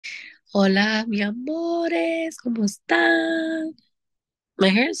Hola, mi amores, ¿cómo están? My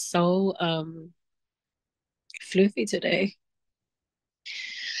hair is so floofy today.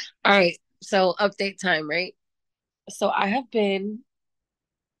 All right, so update time, right? So I have been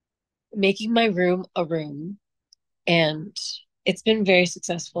making my room a room and it's been very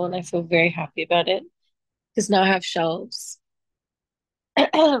successful and I feel very happy about it because now I have shelves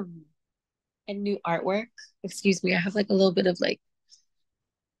and new artwork. Excuse me, I have like a little bit of like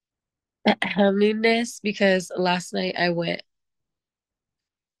hamminess because last night I went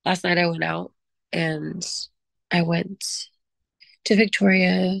out and I went to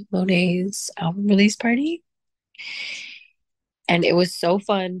Victoria Monet's album release party. And it was so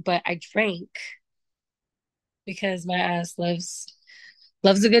fun, but I drank because my ass loves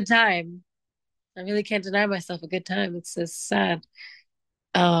a good time. I really can't deny myself a good time. It's just sad.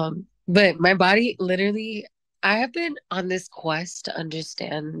 But my body literally, I have been on this quest to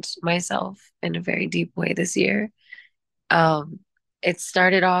understand myself in a very deep way this year. Um, it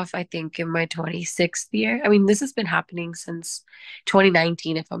started off, I think, in my 26th year. I mean, this has been happening since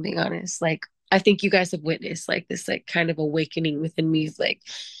 2019, if I'm being honest. Like, I think you guys have witnessed like this like kind of awakening within me of like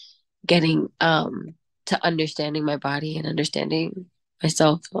getting to understanding my body and understanding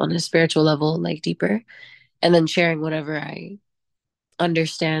myself on a spiritual level, like deeper, and then sharing whatever I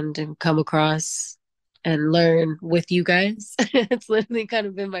understand and come across and learn with you guys. It's literally kind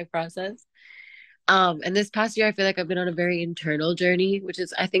of been my process. And this past year, I feel like I've been on a very internal journey, which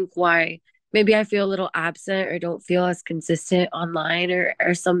is, I think, why maybe I feel a little absent or don't feel as consistent online or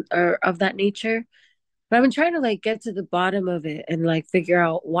of that nature. But I've been trying to like get to the bottom of it and like figure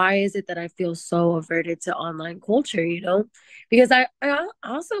out why is it that I feel so averted to online culture, Because I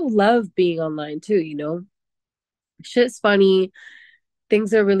also love being online too. Shit's funny,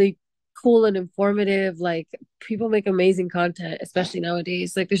 things are really cool and informative. Like people make amazing content, especially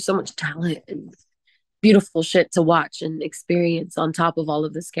nowadays. Like there's so much talent and beautiful shit to watch and experience on top of all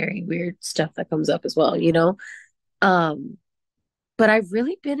of the scary, weird stuff that comes up as well. Um, but I've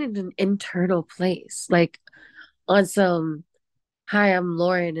really been in an internal place, like on some, hi, I'm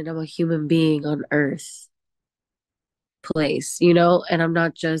Lauren and I'm a human being on earth place, and I'm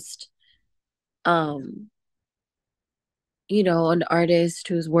not just, um, an artist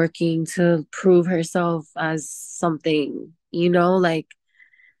who's working to prove herself as something, like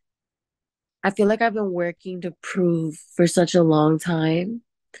I feel like I've been working to prove for such a long time.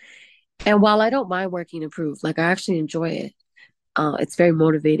 And while I don't mind working to prove, like I actually enjoy it. It's very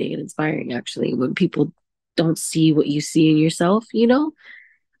motivating and inspiring actually when people don't see what you see in yourself.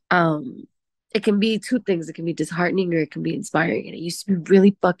 Um, it can be two things. It can be disheartening or it can be inspiring. And it used to be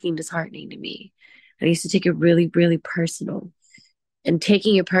really fucking disheartening to me. I used to take it really, really personal. And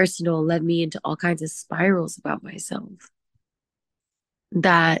taking it personal led me into all kinds of spirals about myself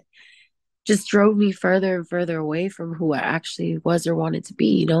that just drove me further and further away from who I actually was or wanted to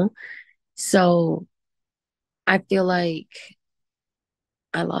be. So I feel like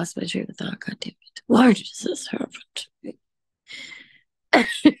I lost my train of thought. God damn it. Why does this happen to me?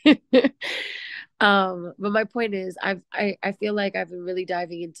 But my point is, I feel like I've been really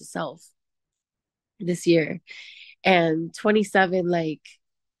diving into self this year, and 27 like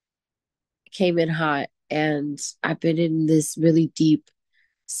came in hot, and I've been in this really deep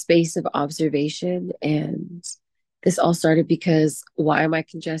space of observation, and this all started because why am I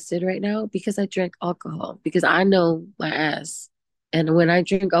congested right now? Because I drank alcohol. Because I know my ass, and when I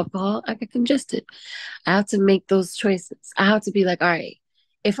drink alcohol, I get congested. I have to make those choices. I have to be like, all right,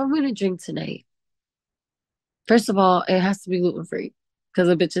 if I'm gonna drink tonight, first of all, it has to be gluten free because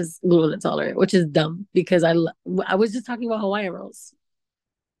a bitch is gluten intolerant, which is dumb because I was just talking about Hawaiian rolls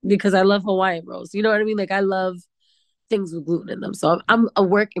because I love Hawaiian rolls. You know what I mean? Like I love things with gluten in them. So I'm a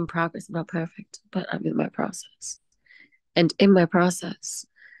work in progress. I'm not perfect, but I'm in my process. And in my process,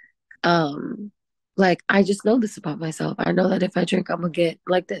 um, like I just know this about myself. I know that if I drink, I'm gonna get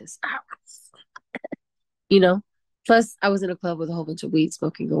like this. You know? Plus, I was in a club with a whole bunch of weed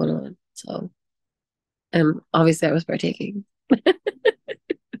smoking going on. So, and obviously I was partaking.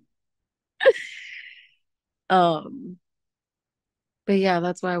 Um, but yeah,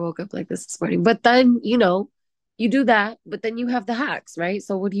 that's why I woke up like this morning. But then, you do that, but then you have the hacks, right?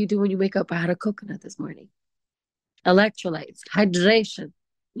 So what do you do when you wake up? I had a coconut this morning, electrolytes, hydration,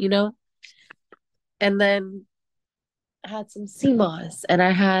 you know? And then I had some sea moss and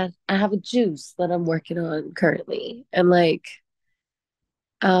I have a juice that I'm working on currently. And like,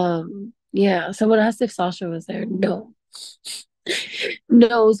 yeah, someone asked if Sasha was there. No.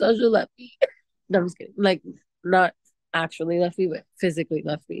 No, Sasha left me. No, I'm just kidding. Like, not actually left me, but physically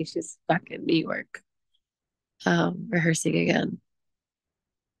left me. She's back in New York, rehearsing again.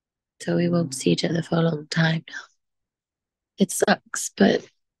 So we won't see each other for a long time now. It sucks, but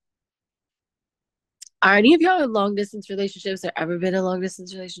are any of y'all in long distance relationships or ever been in long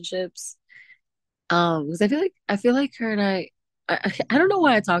distance relationships? Because I feel like her and I don't know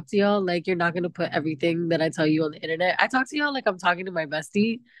why I talk to y'all like you're not gonna put everything that I tell you on the internet. I talk to y'all like I'm talking to my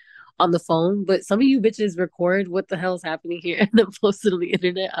bestie on the phone, but some of you bitches record what the hell's happening here and then post it on the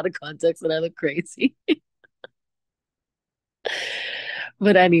internet out of context and I look crazy.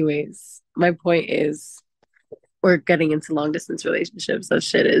 But anyways, my point is we're getting into long distance relationships. That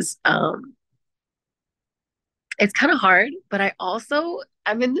shit is it's kind of hard, but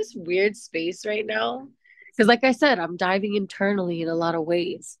I'm in this weird space right now. Because like I said, I'm diving internally in a lot of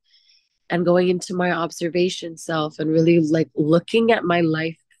ways and going into my observation self and really like looking at my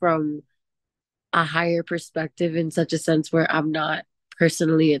life from a higher perspective in such a sense where I'm not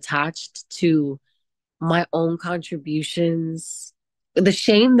personally attached to my own contributions, the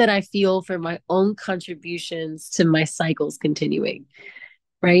shame that I feel for my own contributions to my cycles continuing,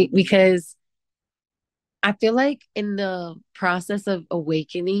 right? Because I feel like in the process of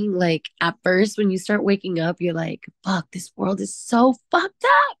awakening, like at first when you start waking up, you're like, fuck, this world is so fucked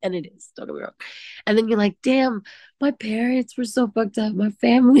up. And it is, don't get me wrong. And then you're like, damn, my parents were so fucked up. My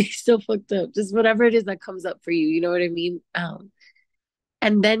family's so fucked up. Just whatever it is that comes up for you. You know what I mean?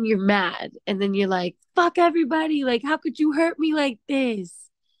 And then you're mad. And then you're like, fuck everybody. Like, how could you hurt me like this?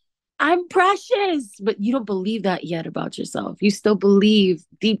 I'm precious. But you don't believe that yet about yourself. You still believe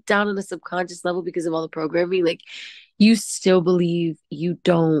deep down on the subconscious level because of all the programming, like you still believe you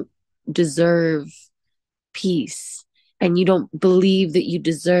don't deserve peace and you don't believe that you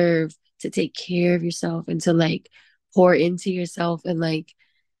deserve to take care of yourself and to like pour into yourself and like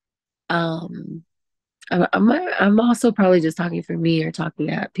um I'm also probably just talking for me or talking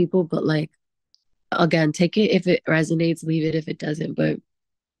at people, but like again, take it if it resonates, leave it if it doesn't. But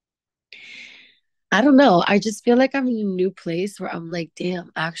I don't know. I just feel like I'm in a new place where I'm like,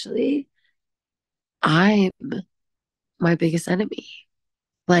 damn, actually, I'm my biggest enemy.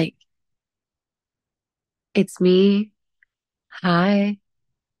 Like, it's me. Hi,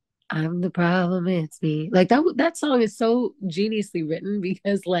 I'm the problem. It's me. Like that song is so geniusly written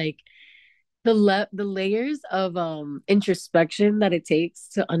because like the layers of introspection that it takes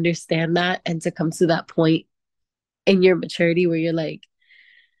to understand that and to come to that point in your maturity where you're like,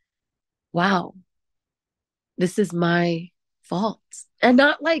 wow, this is my fault. And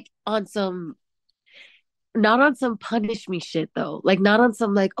not on some punish me shit though. Like not on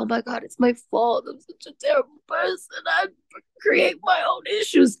some like, oh my God, it's my fault. I'm such a terrible person. I create my own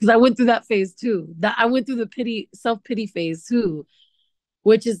issues. Cause I went through that phase too. That I went through the self-pity phase too,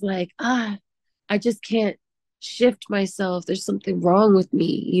 which is like, I just can't shift myself. There's something wrong with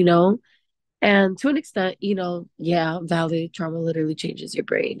me, you know? And to an extent, yeah, valid trauma literally changes your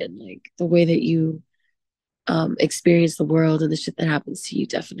brain and like the way that you experience the world and the shit that happens to you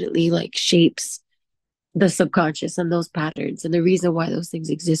definitely like shapes the subconscious and those patterns and the reason why those things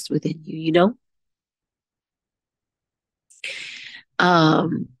exist within you, you know?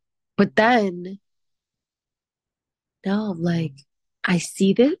 Um, but then now I'm like, I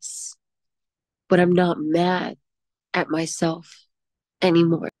see this, but I'm not mad at myself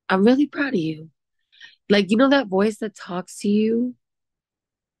anymore. I'm really proud of you. Like, that voice that talks to you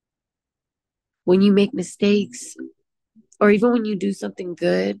when you make mistakes or even when you do something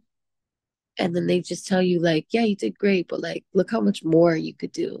good and then they just tell you like, yeah, you did great, but like, look how much more you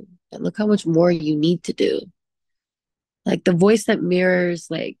could do and look how much more you need to do. Like the voice that mirrors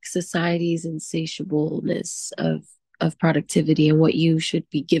like society's insatiableness of productivity and what you should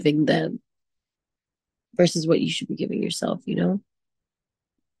be giving them versus what you should be giving yourself, you know?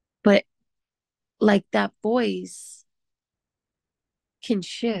 But like that voice can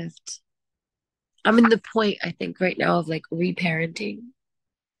shift. I'm in the point, I think, right now of like reparenting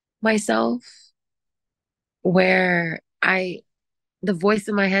myself where the voice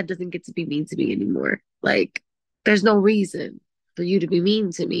in my head doesn't get to be mean to me anymore. Like, there's no reason for you to be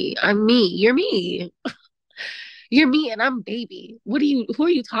mean to me. I'm me. You're me. You're me and I'm baby. Who are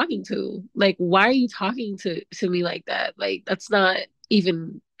you talking to? Like, why are you talking to me like that? Like, that's not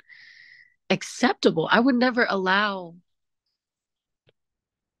even acceptable. I would never allow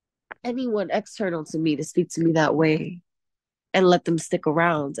anyone external to me to speak to me that way and let them stick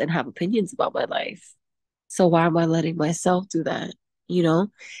around and have opinions about my life. So why am I letting myself do that? You know?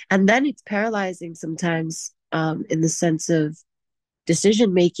 And then it's paralyzing sometimes in the sense of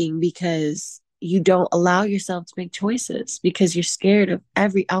decision making because you don't allow yourself to make choices because you're scared of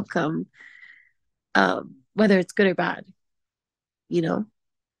every outcome, whether it's good or bad, you know,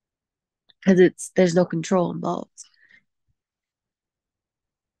 because there's no control involved.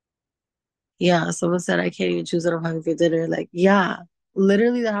 Yeah, someone said I can't even choose what I'm having for dinner. Like, yeah,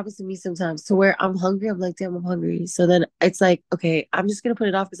 literally that happens to me sometimes. To where I'm hungry, I'm like, damn, I'm hungry. So then it's like, okay, I'm just gonna put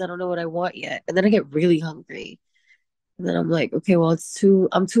it off because I don't know what I want yet. And then I get really hungry. And then I'm like, okay, well,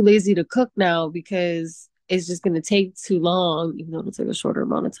 I'm too lazy to cook now because it's just gonna take too long, even though it'll take a shorter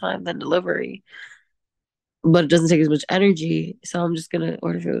amount of time than delivery. But it doesn't take as much energy. So I'm just gonna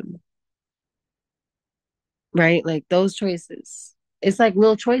order food. Right? Like those choices. It's like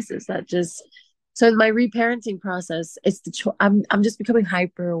little choices that just so in my reparenting process, it's I'm just becoming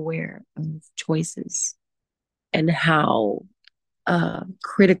hyper aware of choices and how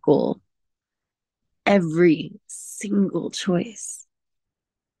critical every single choice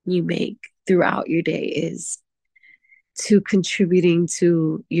you make throughout your day is to contributing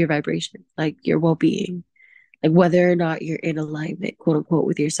to your vibration, like your well-being, like whether or not you're in alignment, quote unquote,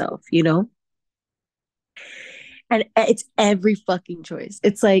 with yourself, you know? And it's every fucking choice.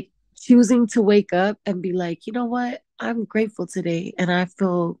 It's like choosing to wake up and be like, you know what? I'm grateful today and I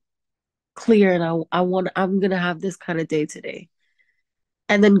feel clear and I'm gonna have this kind of day today.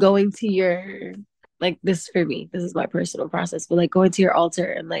 And then going to your like this for me, this is my personal process, but like going to your altar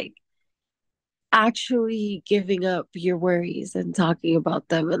and actually giving up your worries and talking about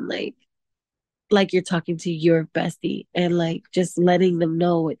them and like you're talking to your bestie and like just letting them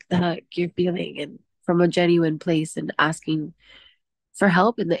know what the heck you're feeling and from a genuine place and asking for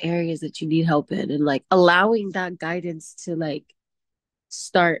help in the areas that you need help in and like allowing that guidance to like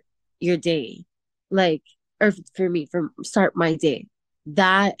start your day like or for me from start my day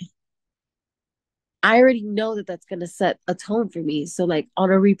that I already know that that's going to set a tone for me. So like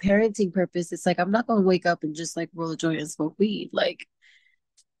on a reparenting purpose, it's like I'm not going to wake up and just like roll a joint and smoke weed. Like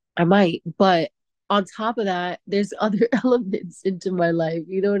I might, but on top of that, there's other elements into my life,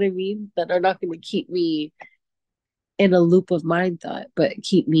 you know what I mean, that are not going to keep me in a loop of mind thought, but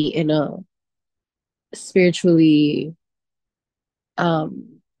keep me in a spiritually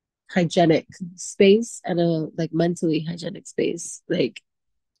um hygienic space and a like mentally hygienic space. Like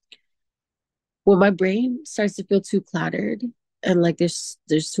when my brain starts to feel too cluttered and like there's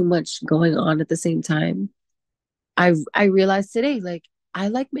too much going on at the same time, I realized today like I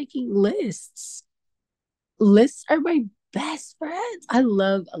like making lists. Lists are my best friends. I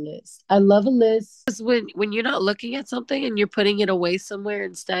love a list. I love a list. Because when you're not looking at something and you're putting it away somewhere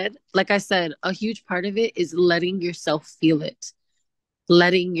instead, like I said, a huge part of it is letting yourself feel it.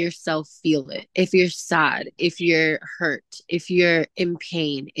 Letting yourself feel it. If you're sad, if you're hurt, if you're in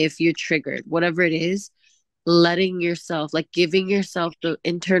pain, if you're triggered, whatever it is, letting yourself, like giving yourself the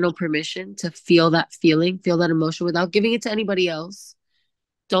internal permission to feel that feeling, feel that emotion without giving it to anybody else.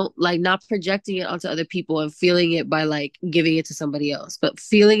 Don't like not projecting it onto other people and feeling it by like giving it to somebody else, but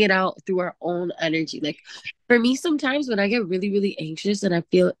feeling it out through our own energy. Like for me, sometimes when I get really, really anxious and I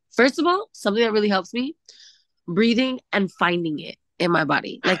feel, first of all, something that really helps me breathing and finding it in my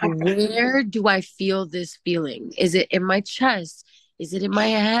body. Like, where do I feel this feeling? Is it in my chest? Is it in my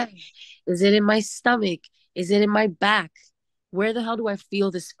head? Is it in my stomach? Is it in my back? Where the hell do I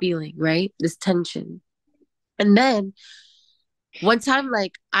feel this feeling, right? This tension. And then one time,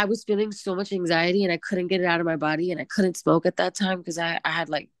 like, I was feeling so much anxiety and I couldn't get it out of my body and I couldn't smoke at that time because I had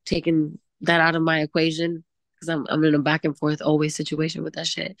like taken that out of my equation because I'm in a back and forth always situation with that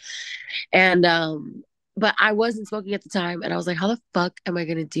shit. And but I wasn't smoking at the time and I was like, how the fuck am I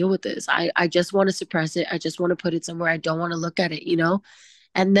gonna deal with this? I just want to suppress it. I just want to put it somewhere. I don't want to look at it, you know?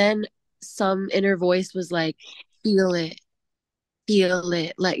 And then some inner voice was like, feel it,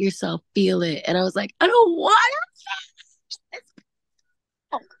 let yourself feel it. And I was like, I don't want it.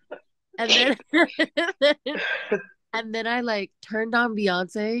 And then and then I like turned on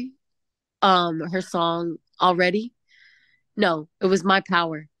Beyonce, her song Already. No, it was My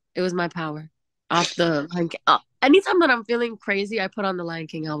Power. It was My Power off the Lion King. Anytime that I'm feeling crazy, I put on the Lion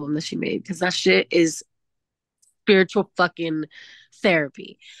King album that she made because that shit is spiritual fucking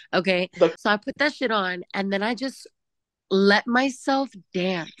therapy. Okay. So I put that shit on and then I just let myself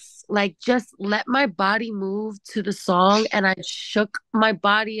dance. Like just let my body move to the song and I shook my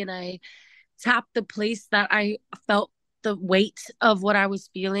body and I tapped the place that I felt the weight of what I was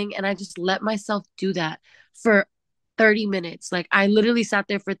feeling and I just let myself do that for 30 minutes. Like I literally sat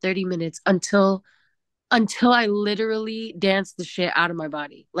there for 30 minutes until I literally danced the shit out of my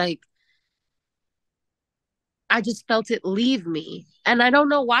body. Like I just felt it leave me. And I don't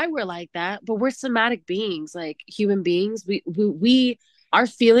know why we're like that, but we're somatic beings, like human beings. We our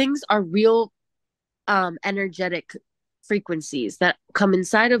feelings are real energetic frequencies that come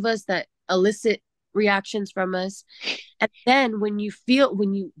inside of us that elicit reactions from us. And then when you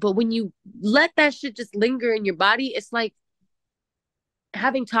let that shit just linger in your body, it's like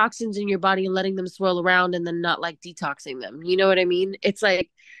having toxins in your body and letting them swirl around and then not like detoxing them. You know what I mean? It's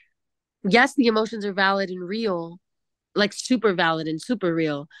like, yes, the emotions are valid and real, like super valid and super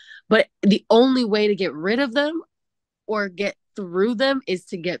real, but the only way to get rid of them or get through them is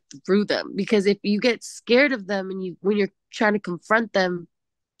to get through them. Because if you get scared of them and you, when you're trying to confront them,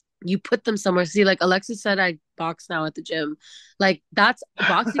 you put them somewhere. See, like Alexis said, I box now at the gym. Like that's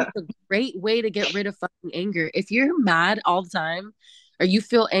boxing is a great way to get rid of fucking anger. If you're mad all the time or you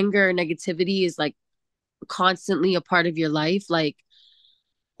feel anger or negativity is like constantly a part of your life, like,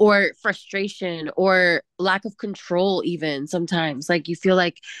 or frustration or lack of control, even sometimes like you feel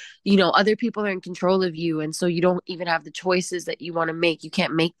like, you know, other people are in control of you and so you don't even have the choices that you want to make, you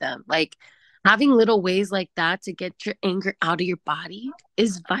can't make them. Like having little ways like that to get your anger out of your body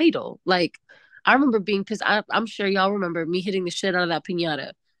is vital. Like I remember being pissed. I'm sure y'all remember me hitting the shit out of that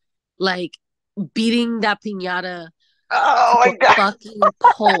piñata, like beating that piñata Oh to a my God. fucking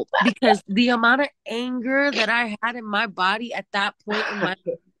pulp because the amount of anger that I had in my body at that point in my,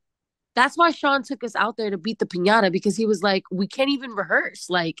 that's why Sean took us out there to beat the piñata, because he was like, we can't even rehearse.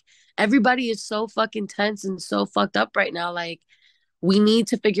 Like everybody is so fucking tense and so fucked up right now. Like we need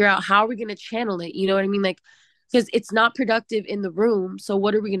to figure out how we're gonna channel it. You know what I mean? Like because it's not productive in the room. So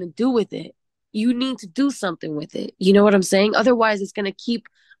what are we gonna do with it? You need to do something with it. You know what I'm saying? Otherwise, it's gonna keep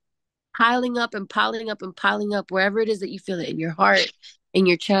piling up and piling up and piling up wherever it is that you feel it, in your heart, in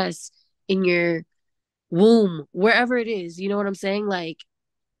your chest, in your womb, wherever it is. You know what I'm saying? Like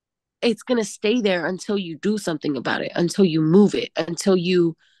it's going to stay there until you do something about it, until you move it, until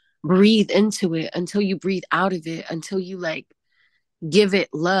you breathe into it, until you breathe out of it, until you like give it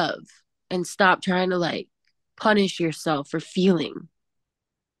love and stop trying to like punish yourself for feeling.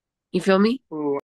 You feel me? Ooh,